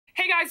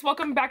Guys,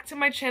 welcome back to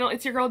my channel.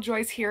 It's your girl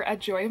Joyce here at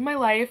Joy of My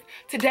Life.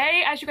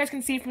 Today, as you guys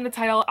can see from the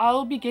title,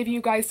 I'll be giving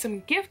you guys some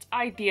gift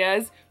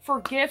ideas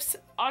for gifts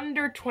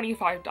under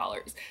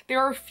 $25. There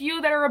are a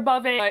few that are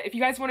above it, but if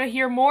you guys want to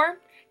hear more,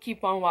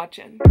 keep on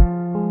watching.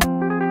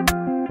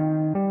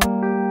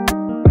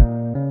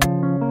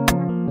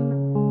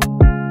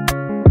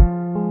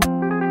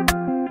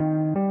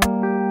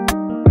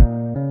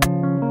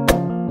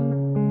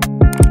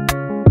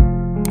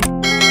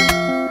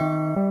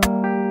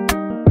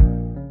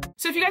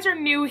 So if you guys are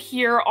new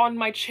here on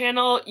my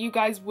channel, you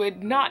guys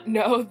would not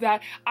know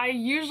that I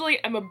usually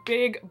am a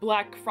big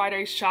Black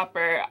Friday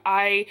shopper.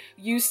 I'm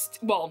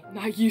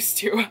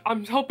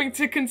hoping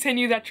to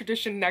continue that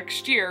tradition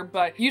next year,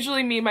 but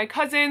usually me and my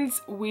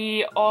cousins,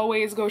 we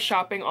always go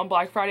shopping on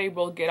Black Friday.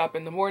 We'll get up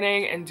in the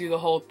morning and do the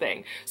whole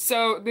thing.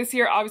 So this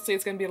year, obviously,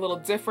 it's gonna be a little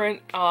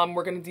different.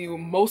 We're gonna do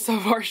most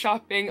of our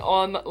shopping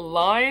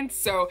online.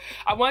 So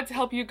I wanted to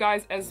help you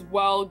guys as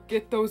well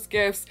get those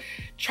gifts.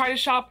 Try to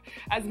shop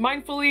as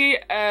mindfully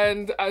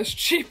and as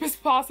cheap as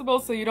possible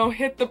so you don't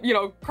hit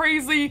the,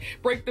 crazy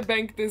break the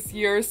bank this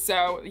year.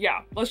 So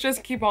yeah, let's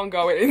just keep on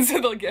going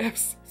into the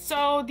gifts.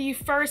 So the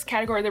first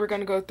category that we're going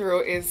to go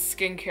through is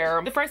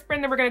skincare. The first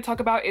brand that we're going to talk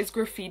about is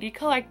Graffiti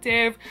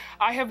Collective.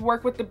 I have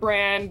worked with the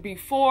brand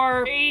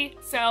before. They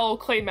sell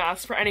clay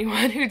masks for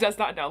anyone who does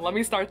not know. Let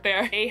me start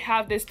there. They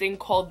have this thing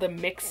called the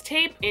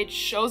mixtape. It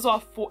shows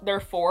off their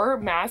 4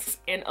 masks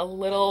in a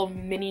little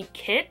mini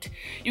kit.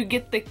 You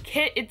get the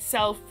kit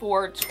itself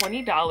for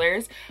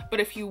 $20, but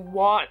if you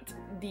want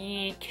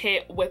the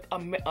kit with a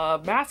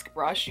mask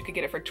brush, you could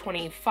get it for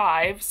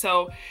 $25.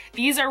 So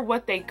these are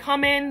what they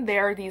come in.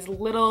 They're these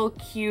little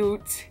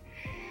cute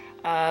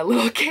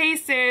little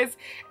cases,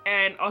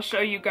 and I'll show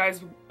you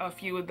guys a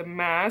few of the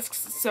masks.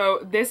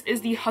 So this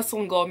is the Hustle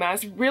and Glow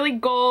mask. Really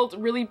gold,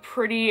 really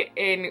pretty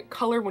in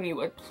color when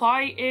you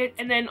apply it.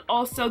 And then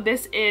also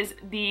this is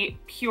the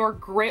Pure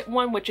Grit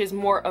one, which is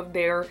more of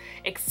their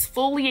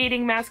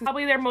exfoliating mask.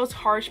 Probably their most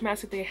harsh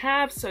mask that they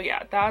have. So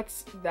yeah,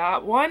 that's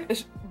that one.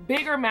 This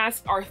bigger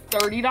masks are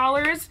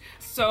 $30.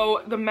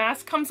 So the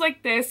mask comes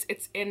like this.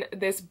 It's in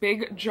this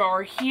big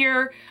jar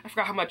here. I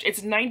forgot how much.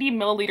 It's 90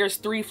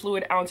 milliliters, 3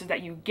 fluid ounces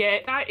that you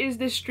get. That is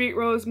the Street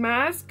Rose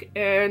mask,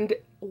 and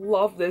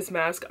love this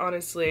mask,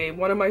 honestly.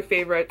 One of my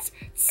favorites.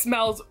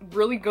 Smells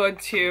really good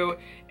too,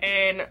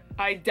 and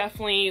I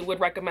definitely would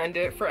recommend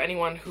it for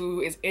anyone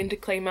who is into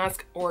clay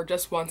mask or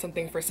just wants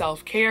something for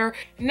self-care.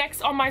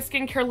 Next on my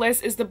skincare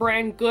list is the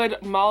brand Good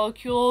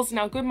Molecules.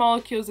 Now, Good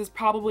Molecules is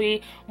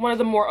probably one of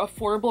the more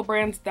affordable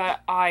brands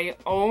that I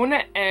own,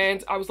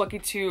 and I was lucky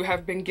to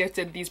have been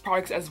gifted these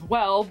products as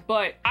well,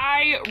 but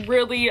I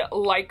really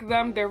like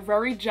them. They're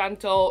very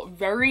gentle,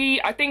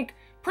 very, I think,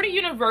 pretty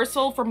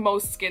universal for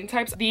most skin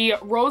types. The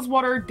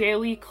Rosewater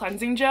Daily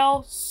Cleansing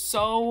Gel,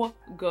 so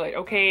good,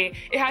 okay?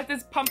 It has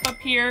this pump up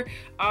here,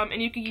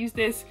 and you can use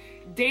this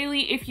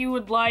daily if you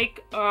would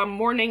like,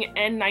 morning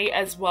and night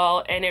as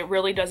well, and it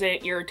really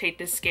doesn't irritate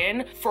the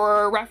skin.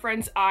 For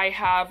reference, I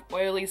have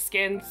oily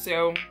skin,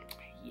 so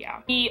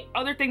yeah. The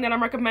other thing that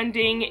I'm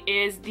recommending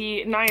is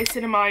the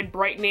Niacinamide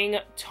Brightening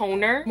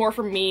Toner. More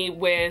for me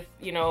with,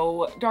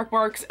 dark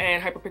marks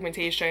and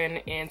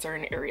hyperpigmentation in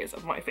certain areas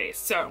of my face.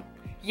 So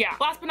yeah.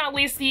 Last but not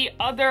least, the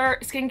other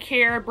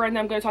skincare brand that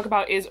I'm going to talk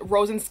about is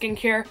Rosen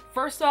Skincare.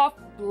 First off,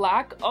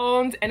 Black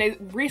owned, and it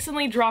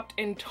recently dropped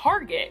in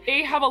Target.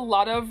 They have a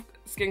lot of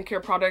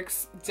skincare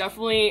products,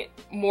 definitely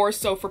more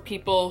so for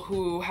people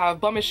who have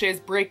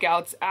blemishes,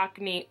 breakouts,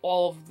 acne,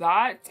 all of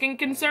that skin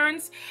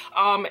concerns.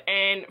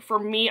 And for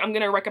me, I'm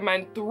gonna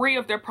recommend 3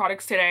 of their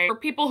products today. For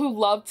people who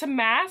love to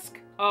mask,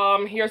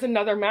 here's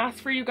another mask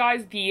for you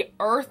guys, the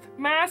Earth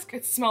mask.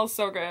 It smells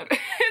so good.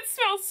 It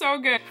smells so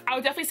good. I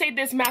would definitely say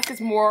this mask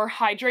is more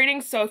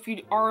hydrating, so if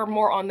you are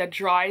more on the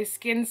dry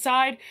skin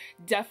side,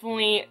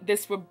 definitely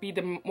this would be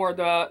the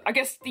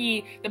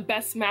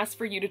best mask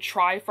for you to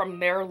try from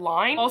their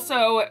line.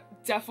 Also,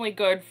 definitely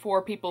good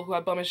for people who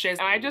have blemishes.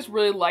 And I just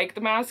really like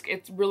the mask.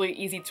 It's really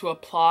easy to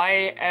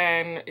apply,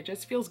 and it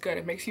just feels good.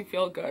 It makes you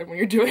feel good when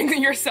you're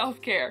doing your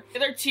self-care. The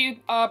other 2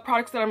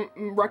 products that I'm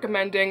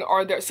recommending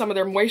are some of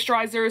their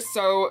moisturizers.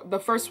 So the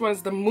first one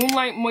is the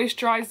Moonlight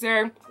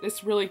Moisturizer.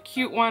 This really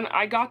cute one.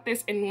 I got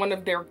this in one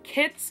of their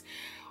kits.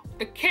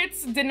 The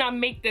kits did not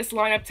make this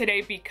lineup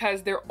today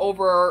because they're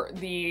over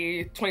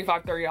the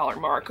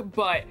 $25–30 mark,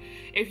 but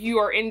if you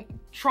are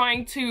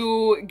trying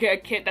to get a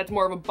kit that's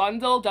more of a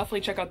bundle,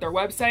 definitely check out their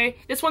website.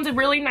 This one's a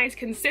really nice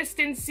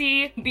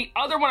consistency. The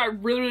other one I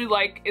really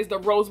like is the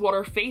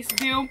Rosewater Face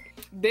Dew.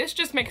 This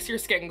just makes your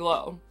skin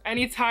glow.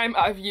 Anytime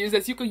I've used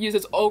this, you could use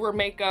this over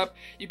makeup.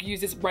 You could use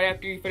this right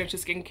after you finish the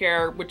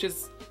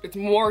skincare, it's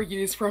more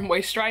used for a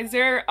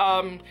moisturizer,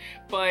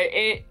 but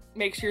it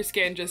makes your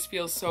skin just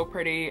feel so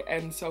pretty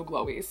and so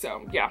glowy.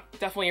 So yeah,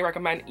 definitely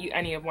recommend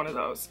any of one of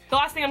those. The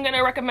last thing I'm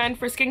gonna recommend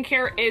for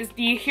skincare is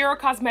the Hero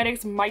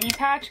Cosmetics Mighty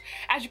Patch.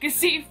 As you can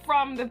see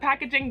from the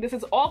packaging, this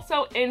is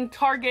also in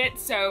Target,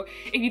 so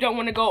if you don't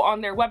want to go on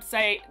their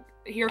website,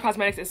 Hero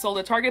Cosmetics is sold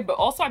at Target, but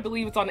also I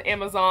believe it's on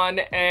Amazon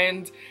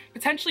and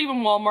potentially even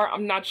Walmart.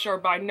 I'm not sure,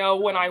 but I know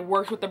when I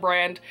worked with the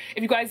brand.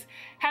 If you guys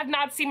have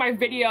not seen my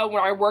video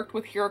where I worked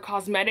with Hero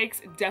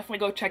Cosmetics, definitely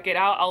go check it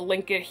out. I'll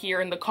link it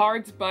here in the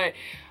cards, but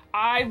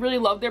I really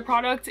love their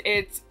product.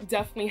 It's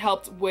definitely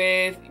helped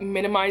with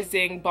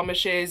minimizing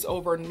blemishes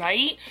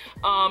overnight.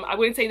 I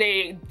wouldn't say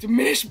they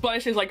diminish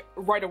blemishes like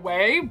right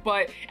away,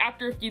 but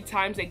after a few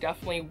times they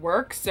definitely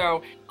work.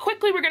 So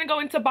quickly we're gonna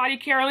go into body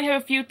care. I only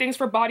have a few things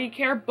for body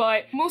care,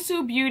 but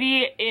Musu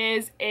Beauty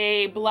is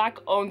a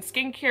Black-owned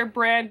skincare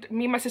brand.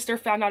 Me and my sister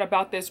found out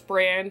about this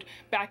brand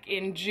back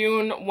in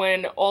June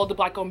when all the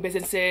Black-owned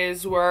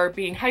businesses were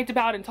being hyped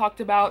about and talked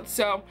about.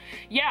 So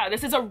yeah,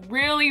 this is a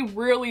really,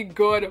 really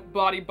good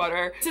body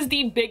butter. This is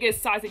the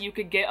biggest size that you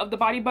could get of the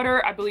body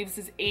butter. I believe this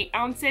is 8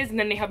 ounces, and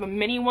then they have a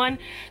mini one.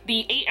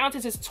 The 8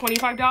 ounces is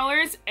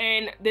 $25,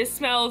 and this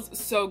smells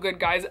so good,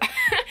 guys.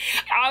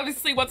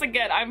 Obviously, once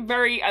again,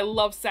 I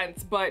love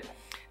scents, but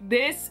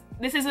this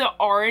is an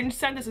orange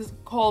scent. This is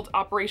called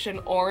Operation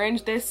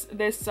Orange, this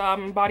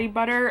body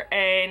butter,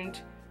 and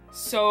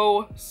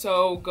so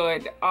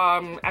good.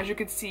 As you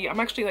can see, I'm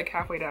actually like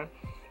halfway done,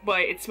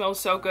 but it smells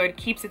so good,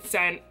 keeps its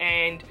scent,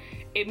 and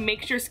it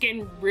makes your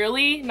skin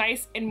really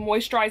nice and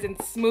moisturized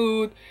and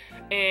smooth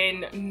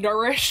and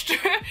nourished.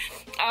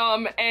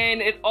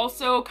 And it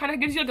also kind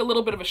of gives you like a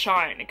little bit of a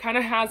shine. It kind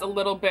of has a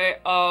little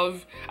bit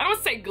of, I don't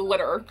want to say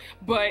glitter,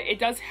 but it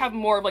does have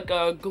more of like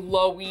a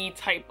glowy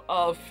type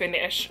of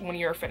finish when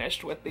you're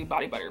finished with the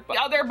body butter. But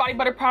the other body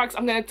butter products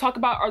I'm going to talk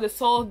about are the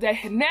Sol de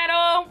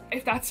Janeiro,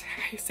 if that's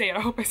how you say it.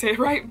 I hope I say it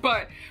right,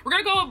 but we're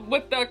going to go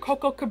with the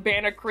Coco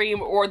Cabana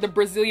cream or the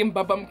Brazilian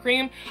Bum Bum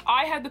cream.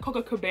 I had the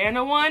Coco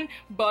Cabana one,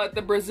 but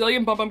the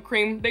Brazilian Bum Bum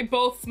cream, they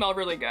both smell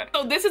really good.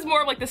 So this is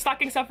more of like the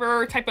stocking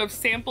stuffer type of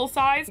sample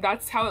size.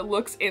 That's how it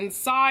looks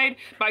inside,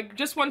 but I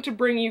just want to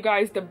bring you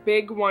guys the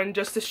big one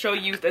just to show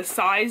you the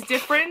size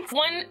difference.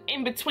 One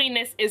in between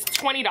this is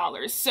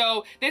 $20.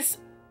 So this,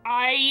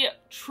 I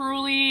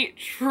truly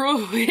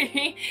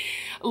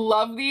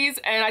love these,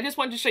 and I just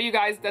wanted to show you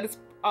guys that it's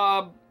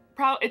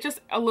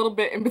just a little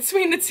bit in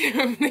between the two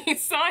of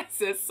these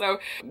sizes. So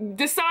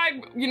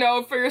decide, you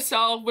know, for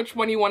yourself which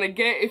one you want to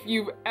get if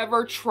you've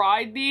ever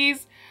tried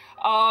these.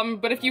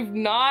 But if you've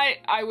not,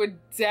 I would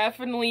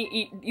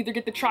definitely either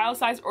get the trial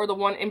size or the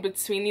one in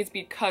between these,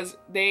 because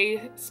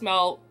they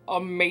smell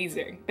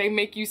amazing. They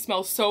make you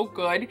smell so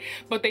good,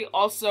 but they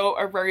also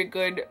are very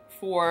good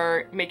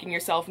for making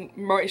yourself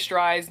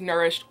moisturized,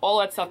 nourished, all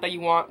that stuff that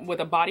you want with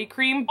a body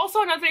cream.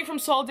 Also, another thing from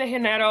Sol de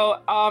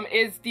Janeiro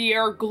is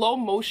their Glow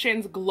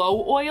Motions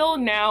Glow Oil.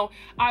 Now,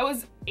 I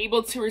was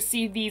able to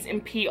receive these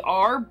in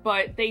PR,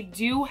 but they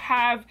do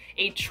have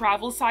a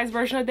travel size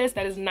version of this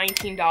that is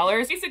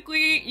 $19.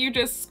 Basically, you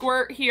just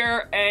squirt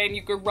here and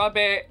you could rub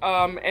it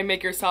and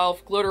make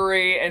yourself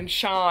glittery and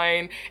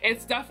shine.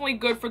 It's definitely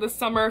good for the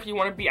summer if you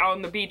want to be out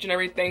on the beach and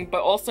everything,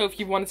 but also if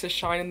you wanted to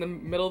shine in the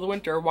middle of the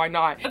winter, why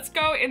not? Let's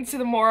go into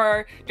the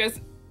more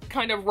just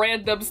kind of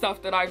random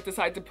stuff that I've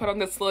decided to put on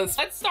this list.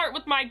 Let's start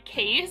with my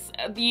case.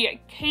 The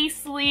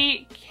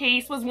Casely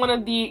case was one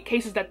of the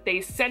cases that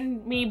they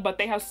sent me, but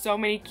they have so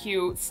many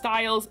cute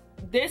styles.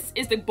 This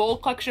is the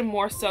Bold collection,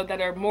 more so,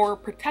 that are more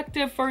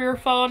protective for your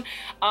phone.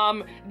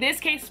 This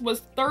case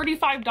was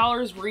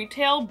 $35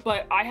 retail,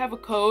 but I have a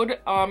code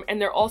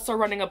and they're also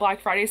running a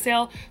Black Friday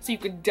sale, so you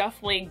could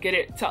definitely get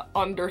it to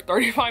under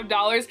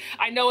 $35.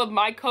 I know with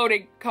my code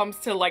it comes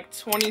to like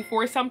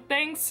 24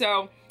 something,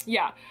 so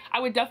yeah,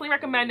 I would definitely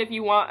recommend if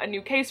you want a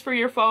new case for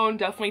your phone,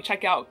 definitely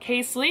check out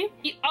Casely.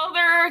 The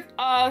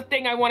other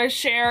thing I want to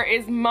share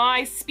is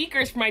my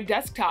speakers for my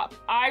desktop.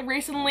 I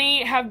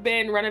recently have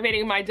been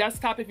renovating my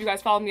desktop. If you guys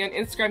follow me on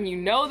Instagram, you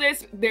know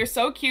this. They're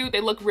so cute.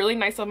 They look really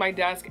nice on my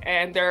desk,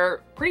 and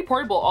they're pretty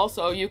portable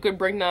also. You could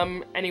bring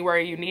them anywhere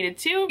you needed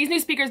to. These new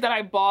speakers that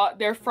I bought,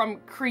 they're from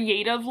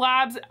Creative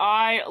Labs.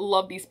 I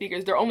love these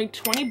speakers. They're only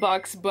 20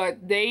 bucks,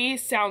 but they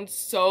sound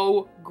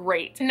so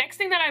great. The next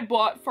thing that I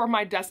bought for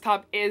my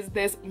desktop is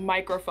this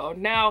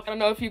microphone. Now, I don't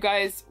know if you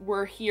guys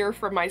were here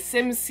for my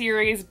Sims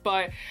series,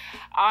 but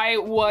I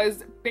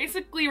was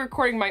basically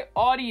recording my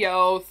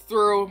audio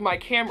through my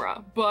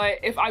camera. But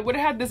if I would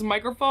have had this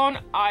microphone,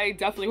 I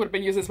definitely would have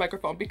been using this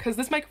microphone, because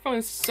this microphone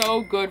is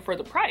so good for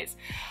the price.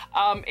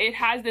 It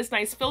has this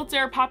nice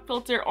filter, pop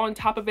filter on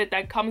top of it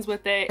that comes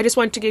with it. I just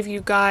wanted to give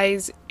you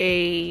guys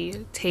a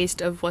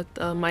taste of what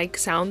the mic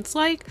sounds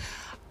like.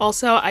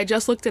 Also, I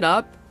just looked it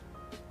up.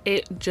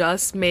 It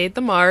just made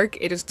the mark.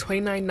 It is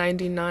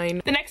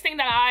 $29.99. The next thing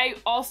that I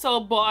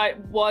also bought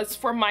was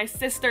for my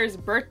sister's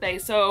birthday.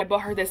 So I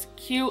bought her this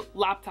cute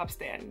laptop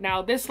stand.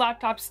 Now this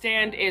laptop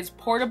stand is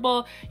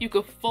portable. You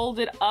could fold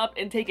it up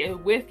and take it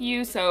with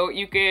you, so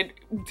you could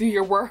do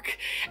your work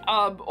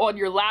on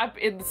your lap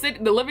in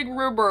the living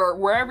room or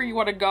wherever you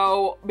want to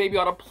go, maybe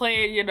on a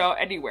plane, you know,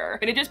 anywhere.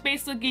 And it just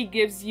basically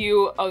gives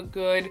you a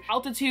good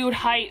altitude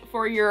height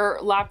for your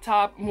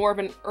laptop, more of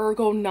an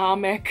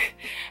ergonomic,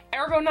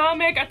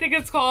 I think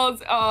it's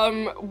called,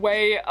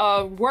 way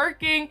of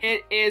working.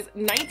 It is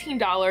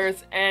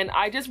 $19, and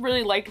I just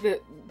really like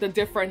the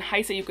different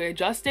heights that you could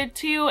adjust it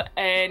to,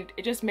 and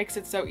it just makes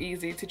it so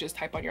easy to just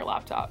type on your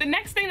laptop. The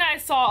next thing that I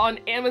saw on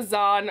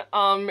Amazon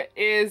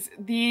is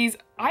these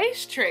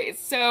ice trays.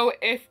 So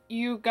if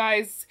you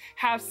guys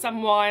have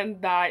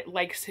someone that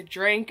likes to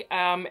drink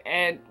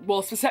and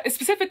well,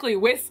 specifically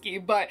whiskey,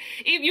 but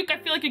I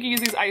feel like you can use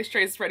these ice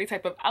trays for any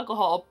type of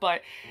alcohol,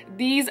 but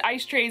these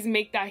ice trays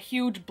make that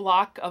huge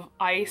block of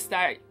ice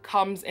that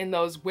comes in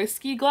those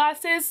whiskey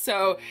glasses.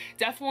 So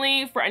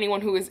definitely for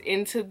anyone who is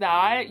into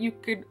that, you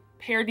could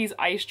pair these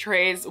ice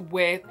trays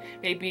with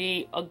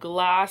maybe a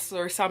glass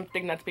or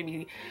something that's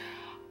maybe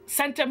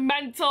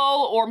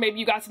sentimental, or maybe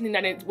you got something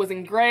that it was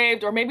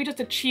engraved, or maybe just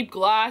a cheap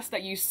glass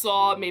that you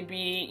saw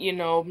maybe, you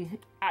know,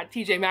 at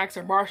TJ Maxx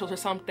or Marshalls or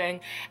something.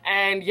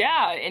 And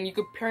yeah, and you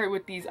could pair it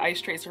with these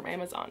ice trays from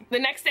Amazon. The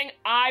next thing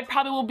I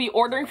probably will be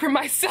ordering for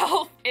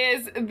myself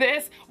is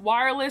this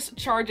wireless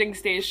charging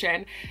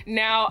station.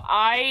 Now,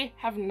 I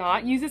have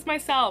not used this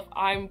myself.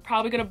 I'm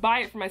probably gonna buy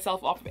it for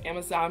myself off of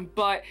Amazon,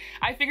 but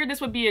I figured this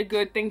would be a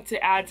good thing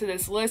to add to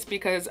this list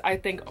because I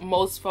think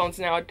most phones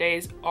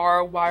nowadays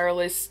are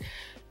wireless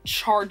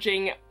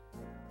charging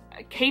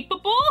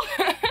capable.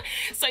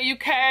 So you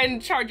can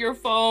charge your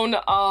phone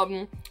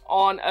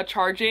on a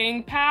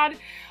charging pad.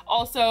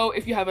 Also,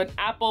 if you have an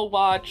Apple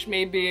Watch,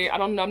 maybe, I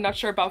don't know, I'm not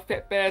sure about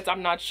Fitbits,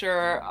 I'm not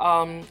sure,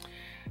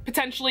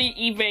 potentially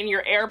even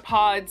your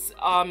AirPods,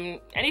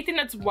 anything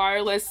that's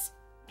wireless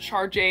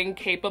charging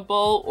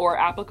capable or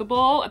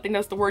applicable, I think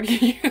that's the word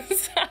you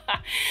use.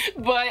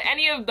 But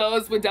any of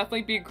those would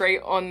definitely be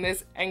great on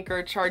this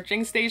Anchor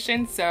charging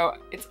station. So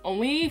it's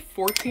only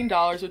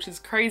 $14, which is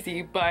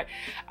crazy, but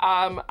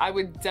I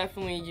would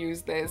definitely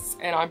use this,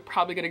 and I'm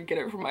probably gonna get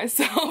it for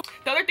myself.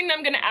 The other thing that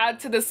I'm gonna add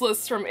to this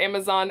list from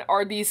Amazon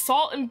are these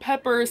salt and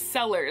pepper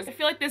sellers. I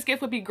feel like this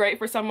gift would be great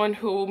for someone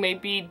who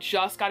maybe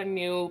just got a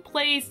new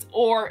place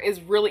or is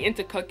really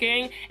into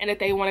cooking, and if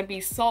they want to be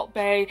Salt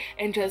Bae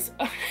and just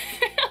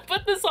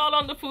put the salt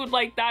on the food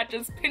like that,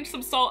 just pinch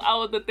some salt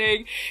out of the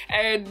thing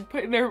and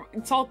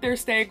salt their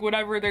steak,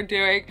 whatever they're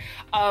doing.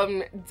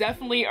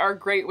 Definitely are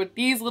great with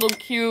these little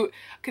cute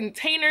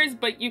containers,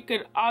 but you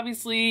could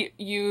obviously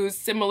use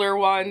similar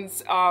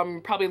ones.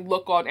 Probably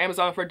look on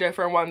Amazon for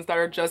different ones that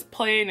are just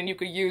plain, and you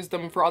could use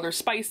them for other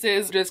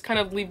spices. Just kind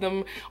of leave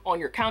them on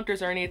your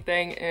counters or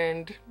anything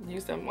and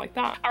use them like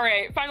that. All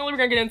right, finally we're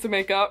gonna get into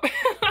makeup.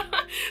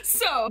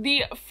 So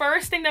the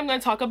first thing that I'm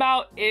gonna talk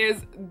about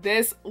is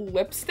this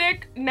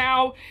lipstick.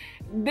 Now,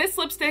 this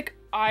lipstick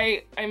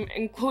I am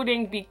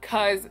including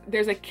because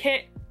there's a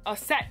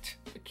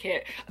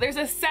there's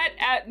a set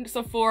at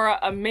Sephora,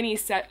 a mini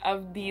set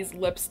of these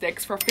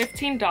lipsticks for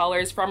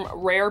 $15 from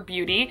Rare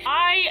Beauty.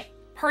 I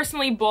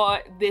personally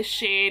bought this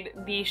shade,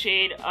 the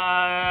shade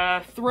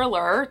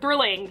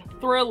Thrilling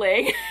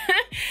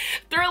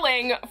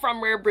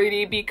from Rare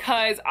Beauty,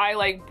 because I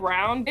like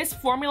brown. This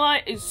formula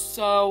is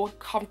so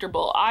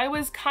comfortable. I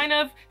was kind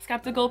of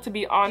skeptical, to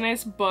be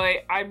honest, but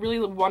I really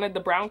wanted the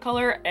brown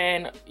color,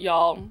 and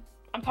y'all,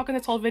 I'm talking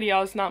this whole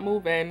video, it's not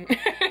moving.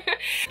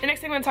 The next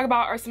thing I'm gonna talk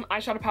about are some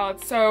eyeshadow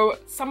palettes. So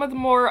some of the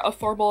more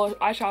affordable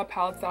eyeshadow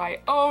palettes that I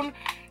own,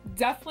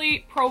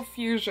 definitely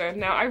Profusion.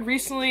 Now, I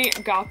recently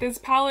got this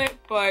palette,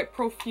 but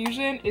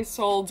Profusion is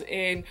sold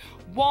in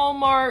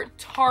Walmart,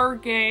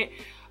 Target,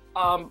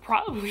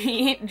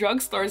 probably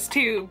drugstores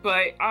too,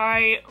 but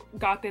I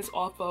got this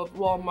off of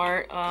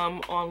Walmart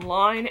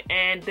online,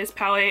 and this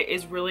palette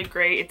is really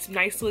great. It's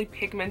nicely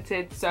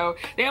pigmented, so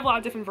they have a lot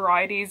of different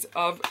varieties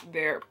of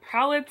their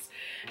palettes.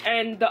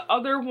 And the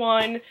other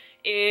one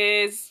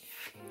is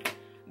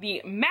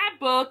the Matte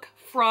Book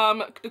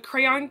from the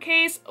Crayon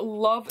Case.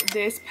 Love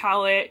this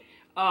palette.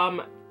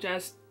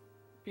 Just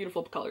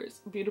beautiful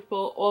colors,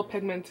 beautiful, all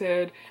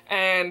pigmented,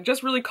 and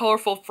just really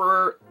colorful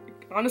for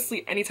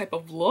honestly any type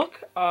of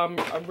look.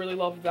 I really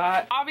love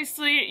that.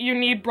 Obviously you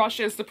need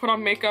brushes to put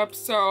on makeup,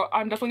 so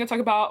I'm definitely gonna talk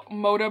about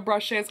Moda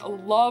brushes. I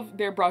love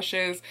their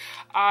brushes.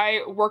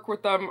 I worked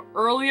with them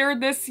earlier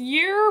this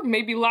year,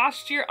 maybe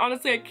last year,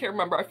 honestly I can't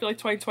remember. I feel like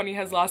 2020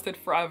 has lasted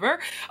forever.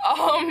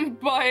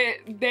 But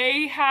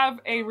they have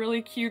a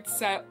really cute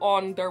set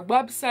on their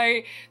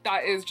website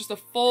that is just a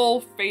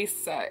full face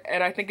set,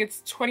 and I think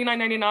it's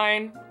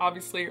 $29.99,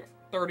 obviously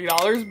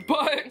 $30,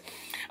 but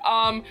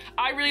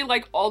I really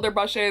like all their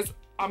brushes.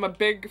 I'm a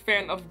big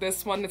fan of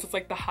this one. This is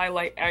like the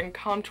highlight and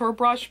contour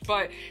brush,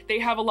 but they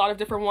have a lot of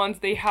different ones.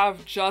 They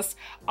have just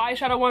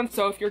eyeshadow ones,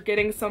 so if you're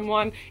getting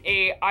someone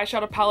a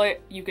eyeshadow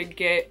palette, you could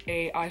get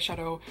a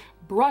eyeshadow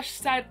brush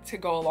set to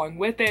go along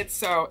with it.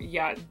 So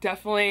yeah,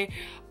 definitely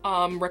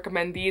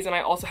recommend these, and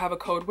I also have a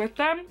code with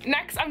them.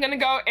 Next, I'm gonna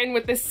go in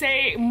with the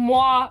C'est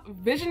Moi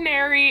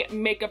Visionary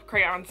makeup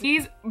crayons.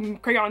 These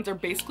crayons are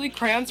basically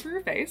crayons for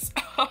your face.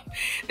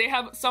 They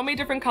have so many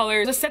different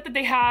colors. The set that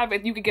they have,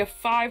 you could get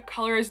 5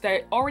 colors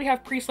that already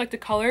have pre-selected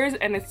colors,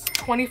 and it's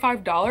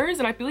 $25,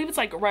 and I believe it's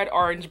like red,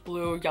 orange,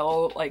 blue,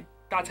 yellow, like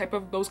that type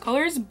of those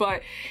colors.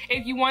 But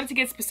if you want to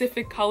get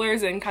specific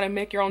colors and kind of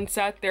make your own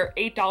set, they're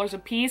 $8 a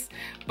piece,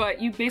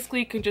 but you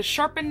basically can just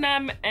sharpen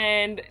them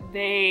and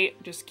they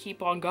just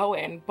keep on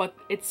going. But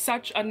it's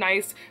such a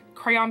nice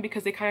crayon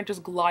because they kind of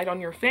just glide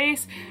on your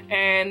face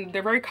and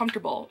they're very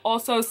comfortable.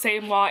 Also,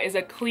 Same Law is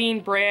a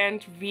clean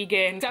brand,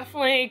 vegan.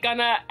 Definitely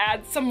gonna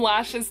add some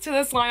lashes to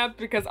this lineup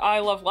because I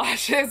love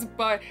lashes,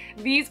 but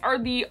these are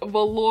the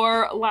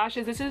velour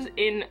lashes. This is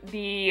in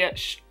the,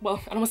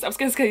 well, I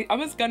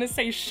was gonna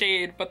say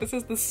shade, but this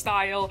is the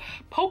style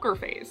Poker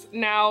Face.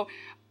 Now,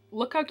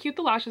 look how cute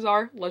the lashes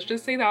are. Let's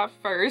just say that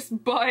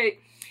first, but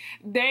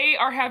they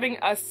are having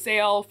a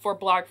sale for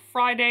Black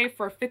Friday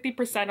for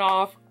 50%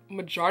 off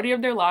majority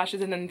of their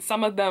lashes, and then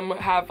some of them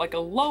have like a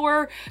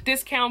lower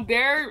discount.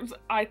 Theirs,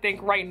 I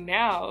think right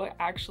now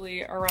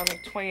actually around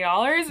like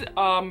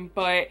 $20.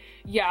 But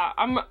yeah,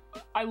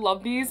 I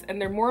love these,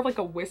 and they're more of like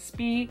a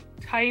wispy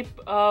type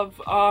of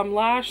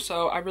lash,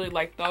 so I really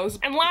like those.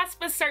 And last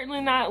but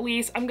certainly not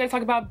least, I'm gonna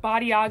talk about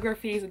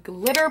Bodyography's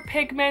glitter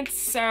pigments.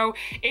 So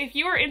if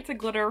you are into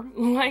glitter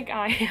like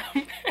I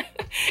am,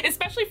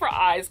 especially for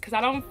eyes, because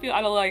I don't feel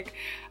like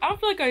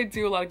I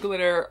do a lot of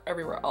glitter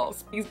everywhere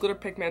else. These glitter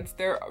pigments,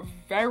 they're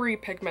very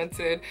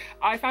pigmented.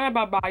 I found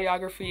out about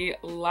Bodyography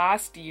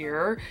last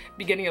year,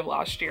 beginning of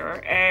last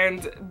year,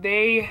 and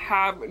they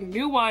have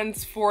new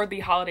ones for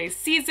the holiday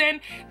season.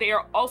 They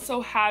are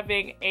also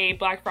having a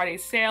Black Friday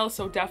sale,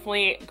 so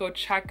definitely go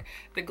check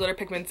the glitter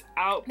pigments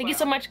out. Thank you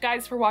so much,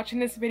 guys, for watching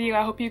this video.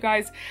 I hope you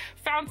guys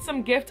found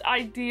some gift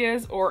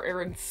ideas or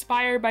are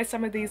inspired by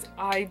some of these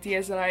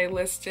ideas that I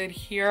listed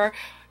here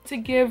to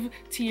give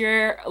to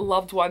your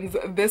loved ones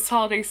this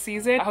holiday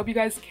season. I hope you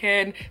guys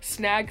can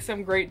snag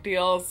some great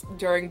deals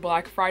during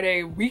Black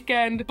Friday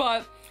weekend.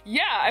 But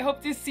yeah, I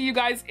hope to see you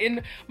guys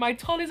in my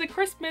 12 Days of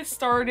Christmas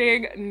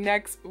starting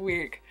next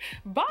week.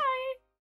 Bye!